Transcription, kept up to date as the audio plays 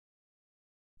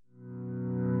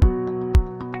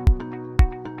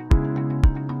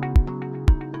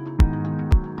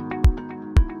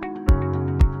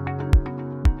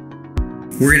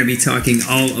we're going to be talking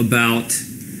all about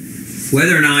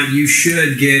whether or not you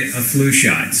should get a flu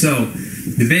shot. So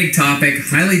the big topic,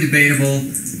 highly debatable,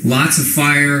 lots of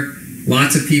fire,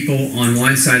 lots of people on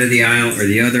one side of the aisle or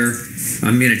the other.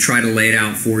 I'm going to try to lay it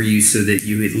out for you so that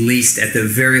you at least, at the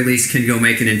very least, can go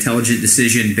make an intelligent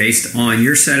decision based on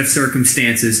your set of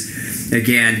circumstances.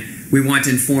 Again, we want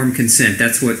informed consent.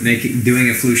 That's what doing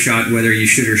a flu shot, whether you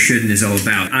should or shouldn't, is all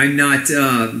about. I'm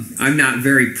not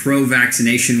very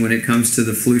pro-vaccination when it comes to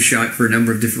the flu shot for a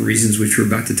number of different reasons, which we're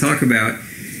about to talk about.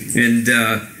 And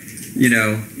you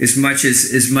know, as much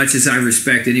as I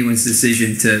respect anyone's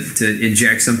decision to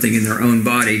inject something in their own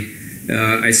body,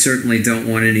 I certainly don't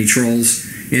want any trolls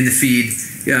in the feed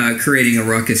creating a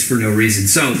ruckus for no reason.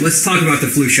 So let's talk about the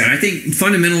flu shot. I think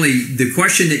fundamentally the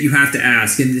question that you have to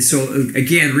ask, and so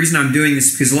again, the reason I'm doing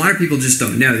this is because a lot of people just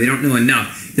don't know. They don't know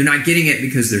enough. They're not getting it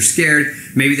because they're scared.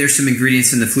 Maybe there's some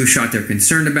ingredients in the flu shot they're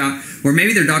concerned about, or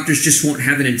maybe their doctors just won't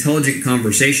have an intelligent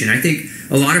conversation. I think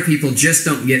a lot of people just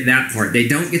don't get that part. They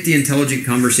don't get the intelligent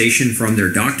conversation from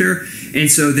their doctor, and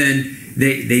so then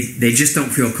they just don't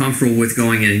feel comfortable with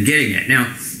going in and getting it.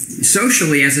 Now,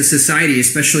 socially, as a society,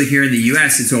 especially here in the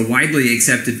U.S., it's a widely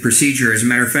accepted procedure. As a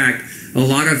matter of fact, a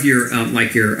lot of your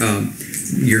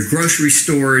grocery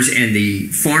stores and the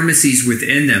pharmacies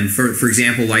within them, for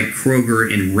example, like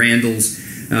Kroger and Randall's,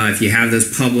 if you have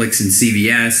those, Publix and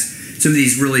CVS, some of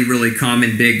these really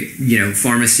common big,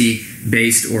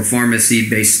 pharmacy-based or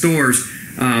pharmacy-based stores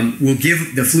will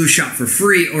give the flu shot for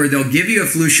free, or they'll give you a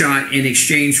flu shot in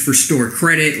exchange for store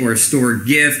credit or a store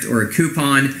gift or a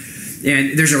coupon.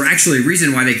 And there's actually a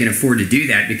reason why they can afford to do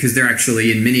that, because they're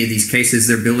actually, in many of these cases,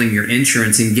 they're billing your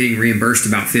insurance and getting reimbursed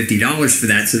about $50 for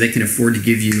that, so they can afford to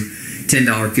give you a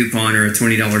 $10 coupon or a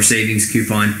 $20 savings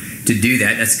coupon to do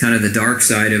that. That's kind of the dark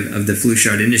side of the flu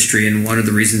shot industry, and one of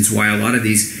the reasons why a lot of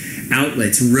these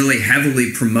outlets really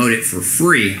heavily promote it for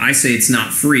free. I say it's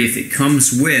not free if it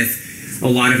comes with a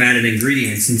lot of added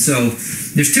ingredients. And so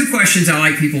there's two questions I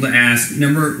like people to ask.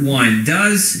 Number one,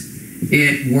 does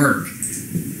it work?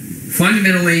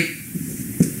 Fundamentally,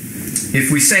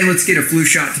 if we say let's get a flu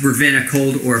shot to prevent a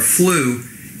cold or a flu,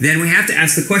 then we have to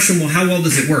ask the question, well, how well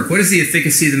does it work? What is the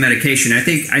efficacy of the medication? I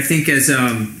think as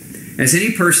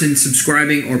any person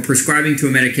subscribing or prescribing to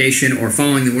a medication or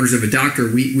following the orders of a doctor,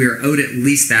 we are owed at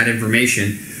least that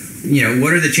information.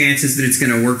 What are the chances that it's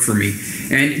going to work for me?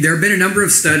 And there have been a number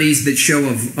of studies that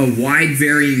show a wide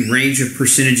varying range of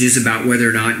percentages about whether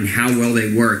or not and how well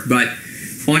they work. But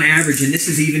on average, and this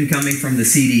is even coming from the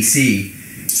CDC,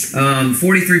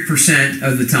 43%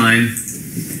 of the time,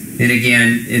 and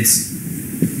again, it's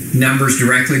numbers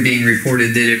directly being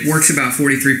reported, that it works about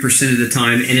 43% of the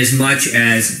time and as much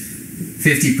as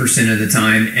 50% of the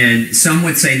time. And some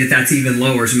would say that that's even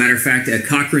lower. As a matter of fact, a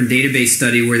Cochrane database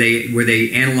study where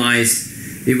they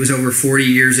analyzed, it was over 40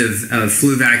 years of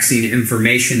flu vaccine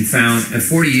information found,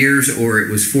 40 years or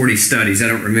it was 40 studies, I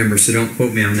don't remember, so don't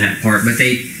quote me on that part, but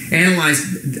they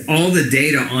analyzed all the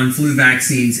data on flu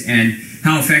vaccines and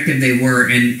how effective they were,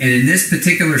 and in this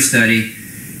particular study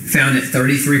found that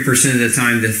 33% of the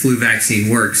time the flu vaccine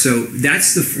worked. So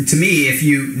that's to me, if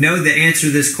you know the answer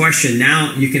to this question,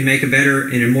 now you can make a better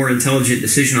and a more intelligent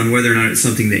decision on whether or not it's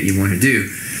something that you want to do.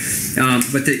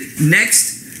 But the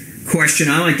next question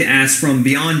I like to ask from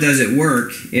beyond does it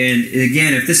work, and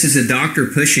again, if this is a doctor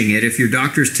pushing it, if your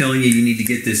doctor's telling you need to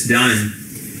get this done,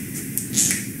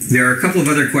 there are a couple of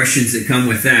other questions that come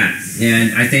with that.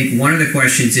 And I think one of the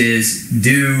questions is,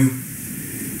 do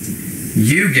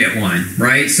you get one,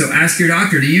 right? So ask your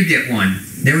doctor, do you get one?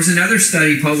 There was another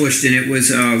study published, and it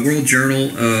was World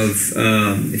Journal of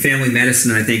Family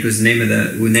Medicine, I think was the name of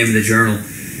the journal.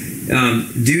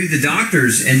 Do the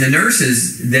doctors and the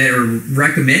nurses that are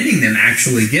recommending them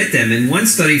actually get them? And one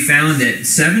study found that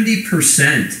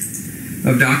 70%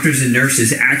 of doctors and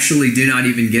nurses actually do not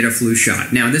even get a flu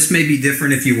shot. Now, this may be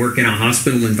different if you work in a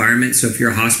hospital environment. So if you're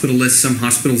a hospitalist, some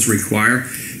hospitals require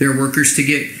their workers to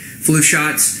get flu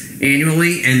shots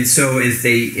annually, and so if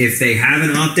they have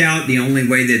an opt-out, the only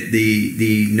way that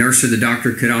the nurse or the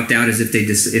doctor could opt out is if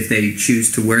they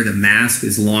choose to wear the mask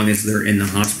as long as they're in the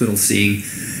hospital seeing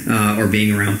or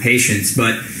being around patients.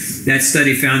 But that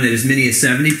study found that as many as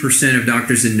 70% of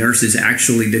doctors and nurses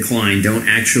actually decline, don't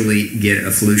actually get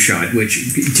a flu shot,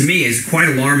 which to me is quite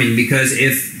alarming, because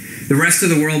if the rest of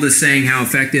the world is saying how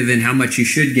effective and how much you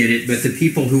should get it, but the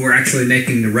people who are actually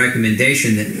making the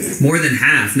recommendation that more than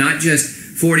half, not just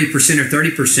 40% or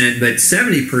 30%, but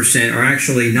 70% are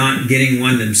actually not getting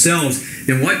one themselves,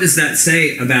 then what does that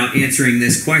say about answering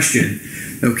this question?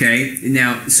 Okay,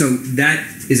 now, so that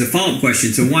is a follow-up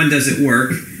question. So one, does it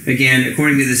work? Again,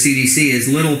 according to the CDC, as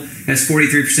little as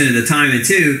 43% of the time, and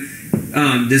two,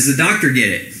 does the doctor get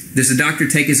it? Does the doctor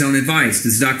take his own advice?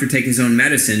 Does the doctor take his own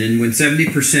medicine? And when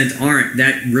 70% aren't,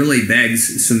 that really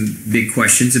begs some big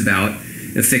questions about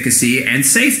efficacy and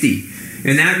safety.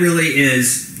 And that really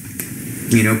is,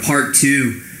 part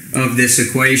two of this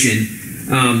equation.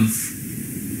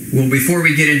 Well, before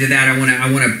we get into that, I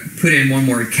want to put in one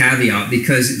more caveat,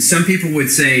 because some people would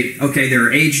say, okay, there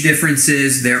are age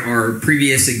differences, there are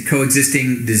previous and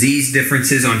coexisting disease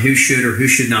differences on who should or who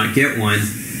should not get one.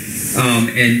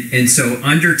 And so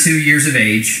under 2 years of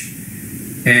age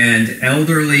and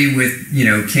elderly with,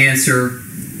 cancer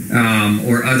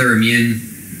or other immune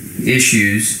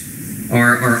issues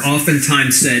are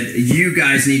oftentimes said, you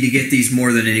guys need to get these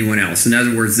more than anyone else. In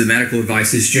other words, the medical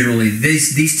advice is generally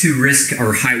these two risk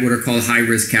or what are called high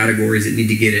risk categories that need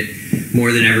to get it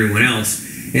more than everyone else.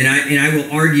 And I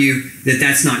will argue that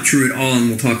that's not true at all, and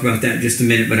we'll talk about that in just a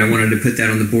minute, but I wanted to put that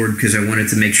on the board because I wanted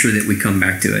to make sure that we come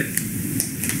back to it.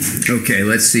 Okay,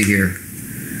 let's see here.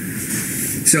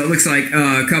 So it looks like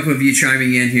a couple of you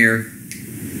chiming in here.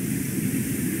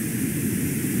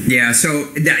 Yeah, so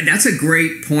that's a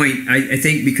great point, I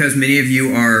think, because many of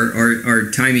you are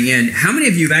chiming in. How many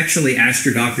of you have actually asked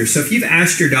your doctor? So if you've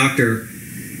asked your doctor,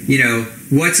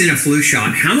 what's in a flu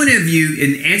shot? How many of you,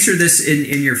 and answer this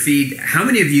in your feed, how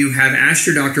many of you have asked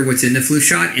your doctor what's in the flu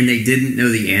shot and they didn't know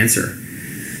the answer?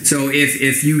 So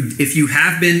if you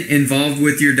have been involved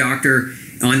with your doctor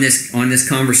on this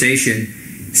conversation,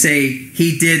 say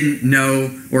he didn't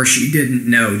know or she didn't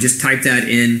know. Just type that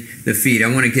in the feed.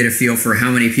 I want to get a feel for how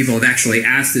many people have actually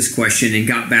asked this question and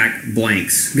got back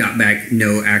blanks, got back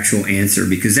no actual answer,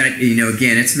 because that,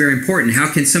 again, it's very important.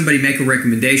 How can somebody make a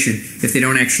recommendation if they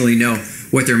don't actually know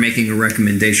what they're making a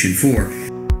recommendation for?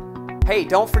 Hey,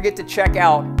 don't forget to check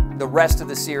out the rest of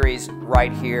the series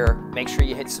right here. Make sure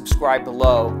you hit subscribe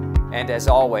below. And as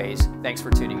always, thanks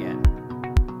for tuning in.